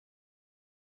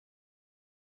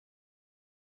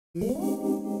Hey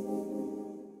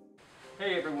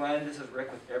everyone, this is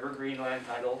Rick with EverGreen Land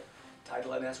Title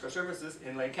and Escrow Services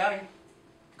in Lane County.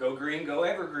 Go green, go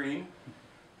evergreen.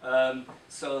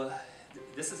 This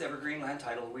is EverGreen Land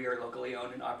Title. We are locally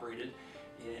owned and operated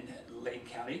in Lane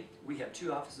County. We have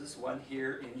two offices, one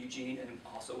here in Eugene and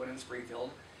also one in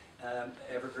Springfield.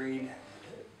 EverGreen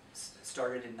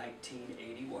started in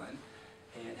 1981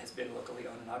 and has been locally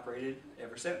owned and operated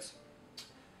ever since.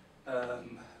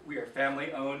 We are a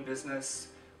family-owned business.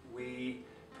 We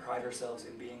pride ourselves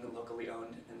in being locally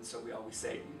owned, and so we always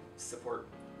say support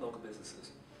local businesses.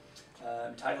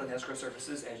 Title and escrow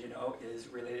services, as you know, is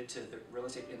related to the real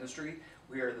estate industry.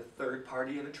 We are the third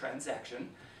party of a transaction,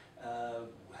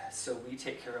 so we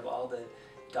take care of all the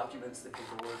documents, the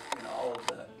paperwork, and all of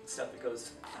the stuff that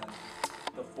goes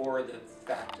before the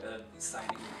fact of signing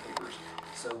the papers.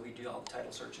 So we do all the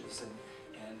title searches and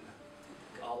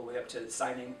all the way up to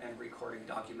signing and recording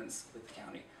documents with the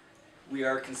county. We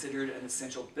are considered an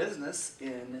essential business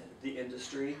in the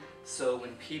industry, so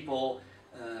when people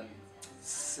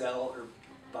sell or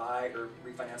buy or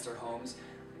refinance their homes,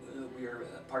 we are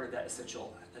part of that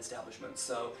essential establishment.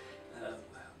 So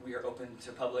we are open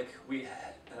to public. We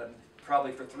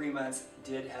probably for 3 months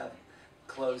did have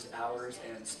closed hours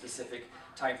and specific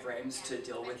time frames to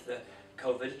deal with the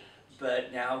COVID,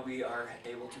 but now we are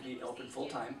able to be open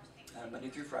full-time, Monday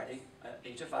through Friday,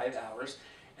 8 to 5 hours.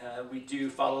 We do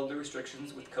follow the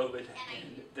restrictions with COVID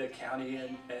and the county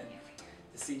and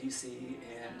the CDC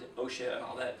and OSHA and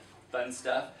all that fun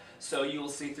stuff. So you'll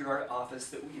see through our office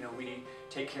that we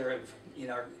take care of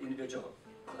our individual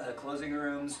closing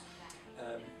rooms,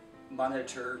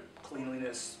 monitor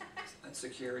cleanliness,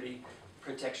 security,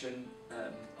 protection,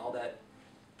 all that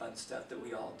fun stuff that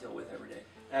we all deal with every day.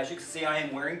 As you can see, I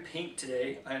am wearing pink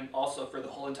today. I'm also for the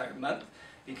whole entire month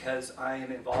because I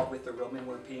am involved with the Roman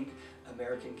Wear Pink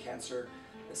American Cancer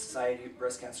Society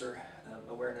Breast Cancer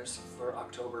Awareness for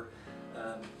October.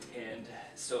 And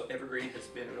so EverGreen has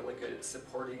been really good at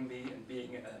supporting me and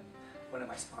being one of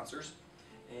my sponsors.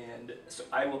 And so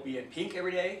I will be in pink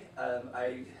every day.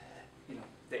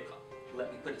 They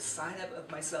let me put a sign up of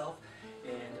myself,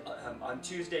 and on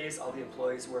Tuesdays all the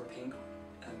employees wear pink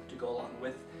to go along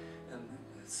with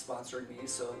sponsoring me.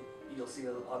 So you'll see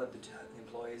a lot of the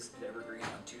employees at EverGreen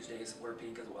on Tuesdays wear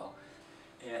pink as well.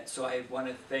 And so I want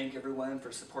to thank everyone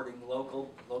for supporting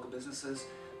local businesses,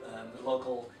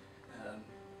 local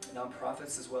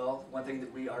nonprofits as well. One thing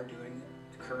that we are doing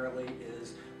currently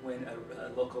is when a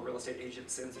local real estate agent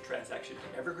sends a transaction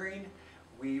to EverGreen,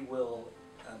 we will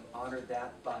honor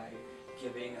that by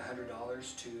giving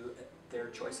 $100 to their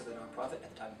choice of a nonprofit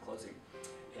at the time of closing.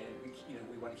 And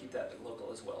we want to keep that local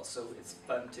as well. So it's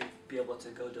fun to be able to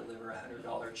go deliver a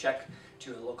 $100 check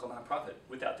to a local nonprofit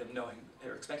without them knowing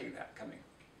they're expecting that coming.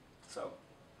 So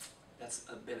that's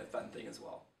been a fun thing as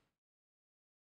well.